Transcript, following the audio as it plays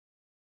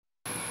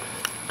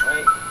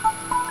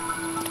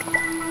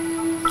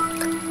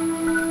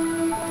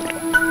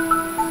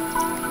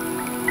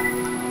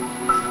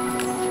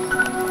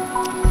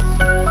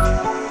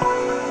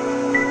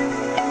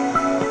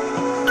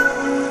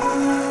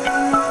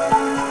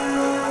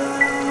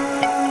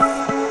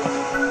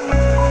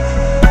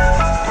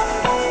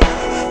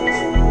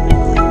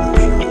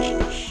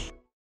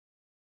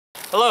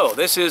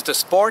this is the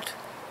Sport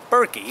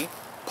Berkey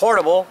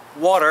Portable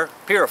Water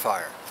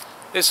Purifier.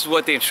 This is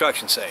what the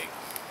instructions say.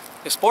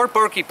 The Sport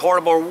Berkey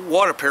Portable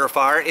Water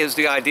Purifier is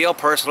the ideal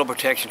personal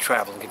protection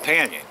traveling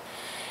companion,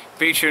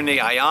 featuring the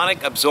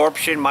IONIC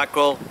absorption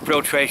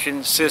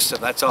microfiltration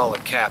system. That's all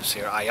in caps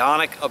here.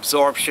 IONIC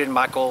absorption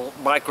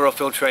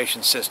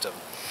microfiltration system.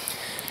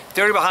 The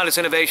theory behind this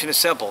innovation is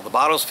simple. The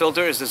bottle's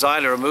filter is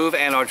designed to remove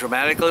and or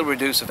dramatically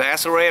reduce a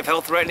vast array of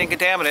health-threatening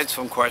contaminants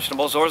from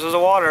questionable sources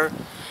of water,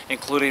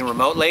 including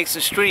remote lakes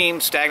and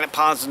streams, stagnant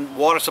ponds and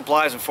water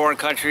supplies in foreign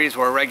countries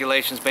where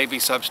regulations may be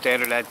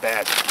substandard at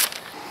best.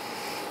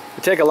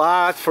 We take a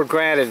lot for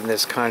granted in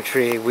this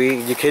country.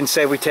 You can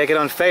say we take it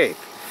on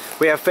faith.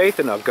 We have faith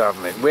in our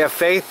government. We have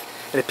faith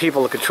in the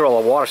people that control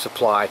our water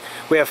supply.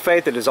 We have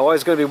faith that there's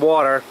always going to be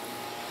water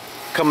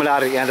coming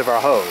out at the end of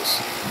our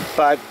hose.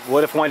 But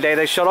what if one day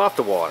they shut off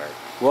the water?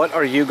 What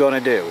are you going to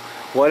do?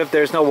 What if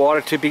there's no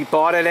water to be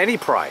bought at any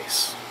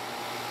price?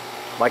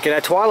 Like in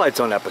that Twilight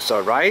Zone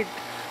episode, right?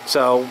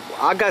 So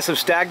I've got some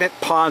stagnant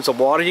ponds of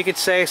water, you could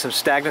say, some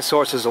stagnant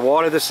sources of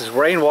water. This is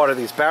rainwater,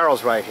 these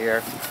barrels right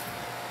here.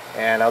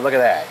 And look at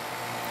that.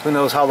 Who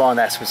knows how long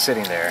that's been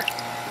sitting there.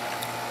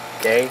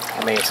 Okay,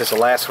 I mean, since the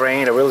last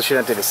rain, I really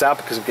shouldn't do this out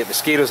because we get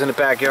mosquitoes in the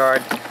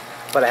backyard,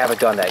 but I haven't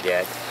done that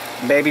yet.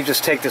 Maybe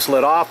just take this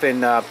lid off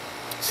and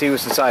see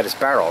what's inside this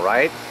barrel,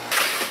 right?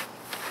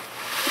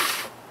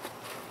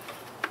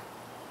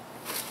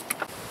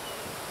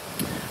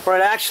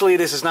 Right, actually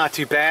this is not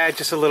too bad,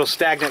 just a little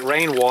stagnant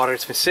rainwater.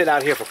 It's been sitting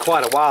out here for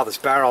quite a while, this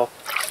barrel.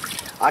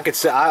 I could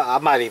say, I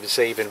might even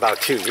say even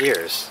about 2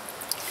 years.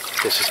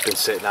 This has been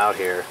sitting out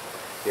here.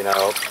 You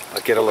know, I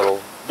get a little,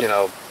 you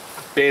know,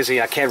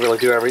 busy. I can't really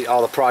do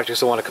all the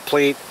projects I want to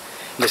complete.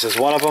 And this is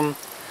one of them.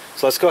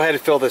 So let's go ahead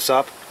and fill this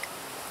up.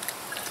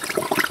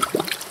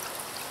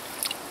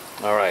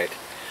 Alright.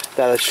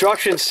 Now the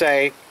instructions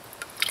say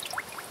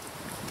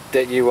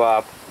that you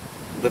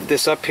lift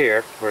this up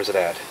here. Where is it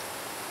at?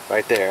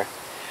 Right there.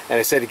 And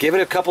it said to give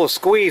it a couple of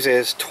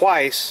squeezes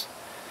twice,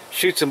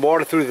 shoot some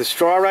water through the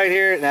straw right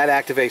here, and that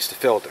activates the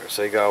filter.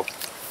 So you go,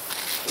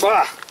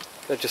 ah!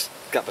 I just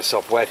got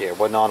myself wet here.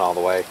 Wasn't on all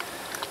the way.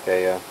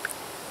 Okay,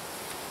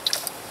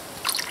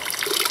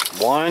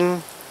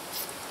 1,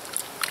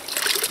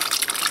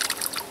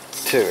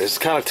 2. It's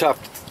kind of tough.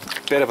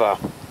 Bit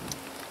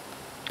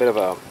of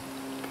a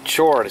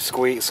chore to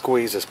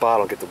squeeze this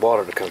bottle, get the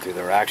water to come through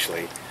there.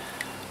 Actually,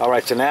 all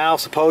right. So now,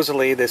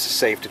 supposedly, this is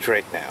safe to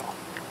drink now.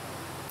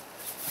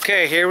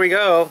 Okay, here we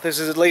go. This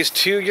is at least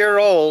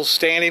 2-year-old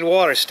standing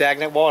water,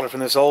 stagnant water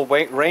from this old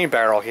rain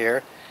barrel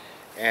here.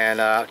 And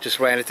just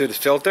ran it through the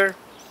filter,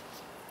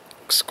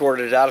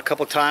 squirted it out a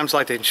couple times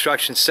like the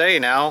instructions say.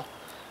 Now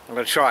I'm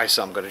going to try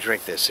some. I'm going to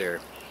drink this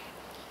here.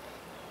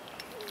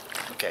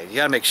 Okay, you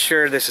got to make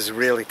sure this is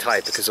really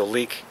tight because it'll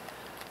leak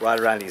right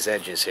around these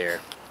edges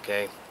here.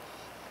 Okay,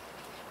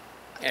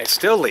 and it's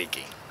still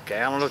leaking. Okay,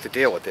 I don't know what the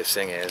deal with this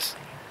thing is.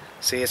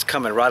 See, it's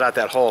coming right out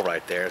that hole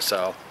right there,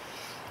 so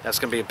that's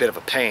going to be a bit of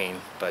a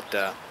pain,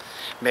 but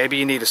maybe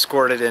you need to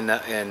squirt it in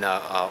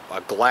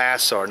a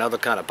glass or another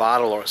kind of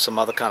bottle or some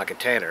other kind of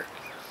container.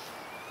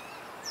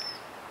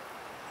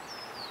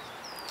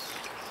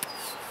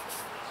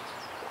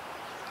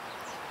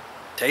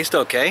 Tastes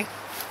okay.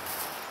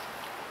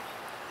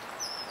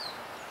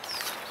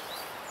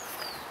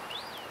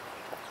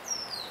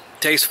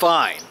 Tastes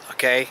fine,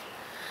 okay?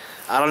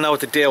 I don't know what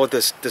the deal with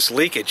this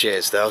leakage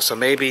is though, so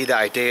maybe the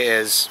idea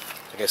is,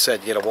 like I said,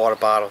 you get a water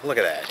bottle. Look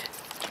at that.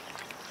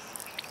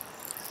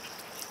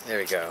 There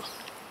we go.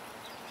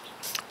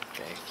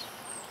 Okay.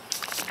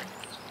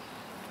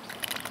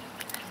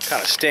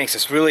 Kind of stinks.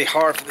 It's really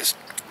hard for this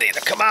thing to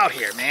come out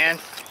here, man.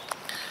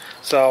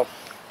 So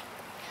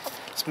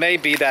this may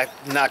be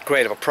not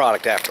great of a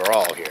product after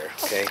all here.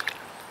 Okay.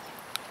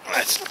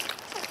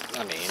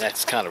 I mean,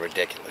 that's kind of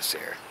ridiculous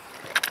here.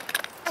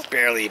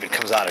 Barely even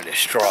comes out of this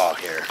straw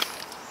here.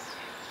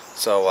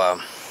 So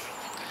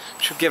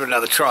should give it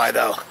another try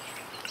though.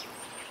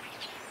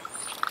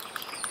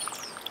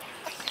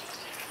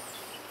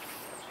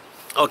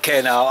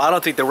 Okay, now I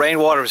don't think the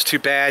rainwater is too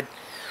bad.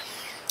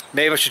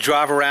 Maybe I should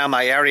drive around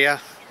my area,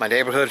 my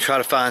neighborhood, and try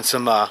to find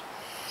some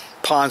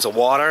ponds of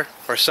water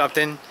or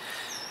something.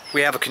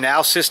 We have a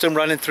canal system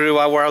running through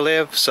where I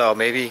live, so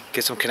maybe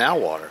get some canal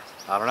water.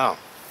 I don't know.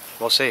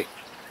 We'll see.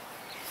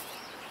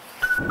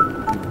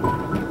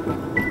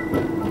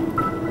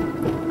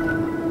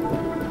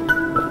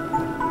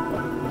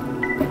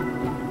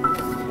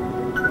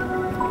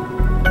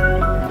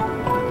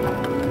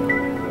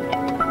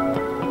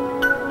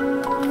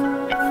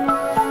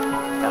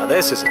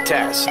 This is a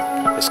test.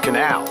 This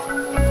canal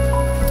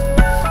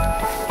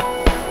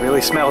really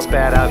smells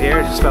bad out here.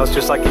 It smells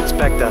just like you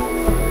expect a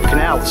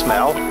canal to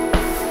smell.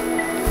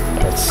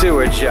 That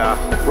sewage,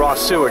 raw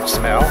sewage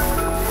smell.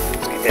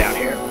 Let's get down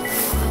here.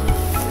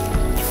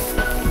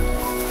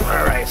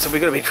 Alright, so we're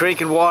going to be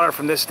drinking water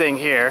from this thing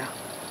here.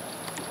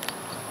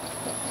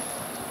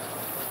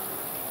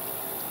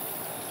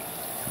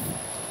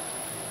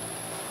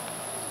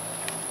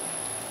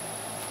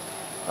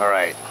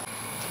 Alright.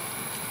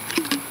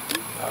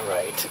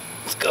 Alright,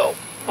 let's go.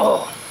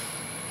 Oh.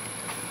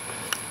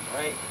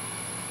 Right.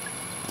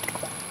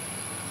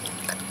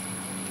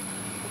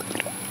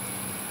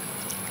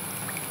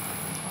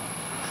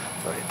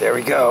 Right, there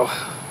we go.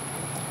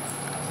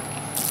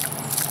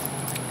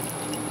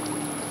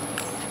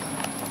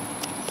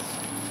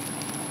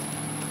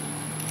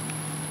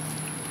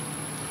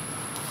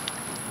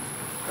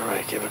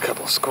 Alright, give it a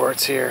couple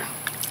squirts here.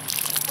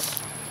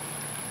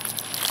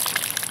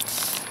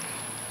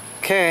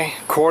 Okay,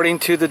 according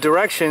to the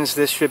directions,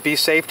 this should be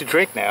safe to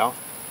drink now.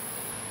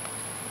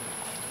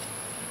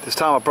 This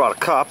time I brought a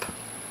cup.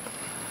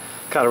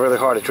 Kind of really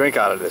hard to drink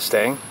out of this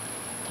thing.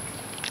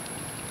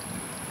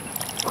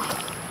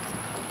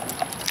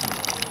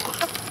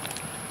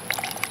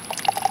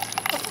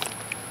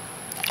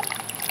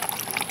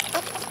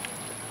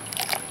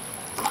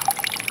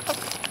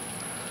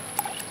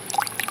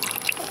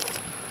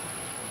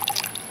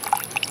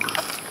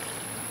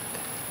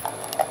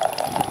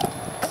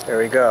 There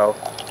we go.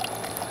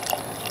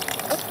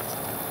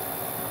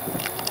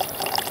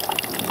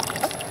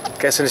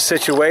 Guess in a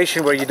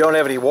situation where you don't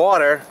have any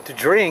water to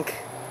drink,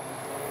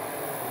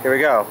 here we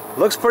go.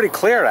 Looks pretty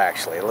clear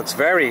actually. It looks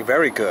very,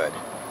 very good.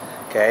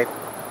 Okay.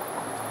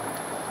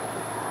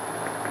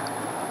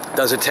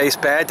 Doesn't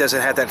taste bad, doesn't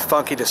have that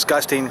funky,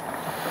 disgusting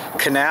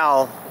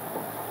canal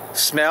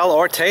smell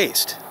or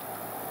taste.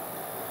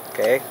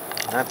 Okay,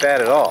 not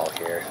bad at all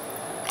here.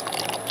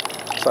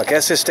 So I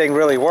guess this thing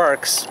really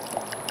works,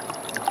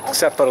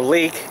 except for the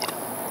leak.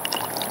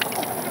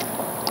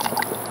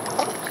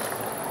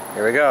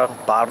 Here we go,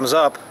 bottoms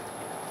up.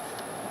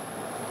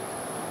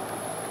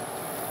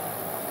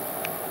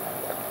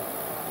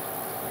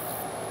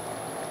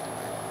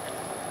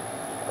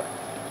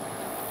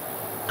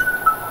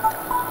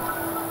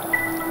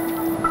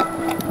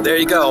 There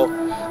you go.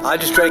 I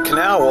just drank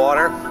canal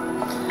water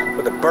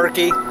with a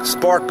Berkey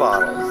Sport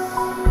bottle.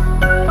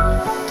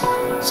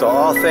 So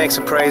all thanks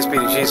and praise be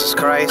to Jesus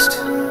Christ.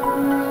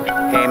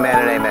 Amen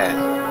and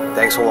amen.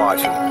 Thanks for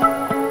watching.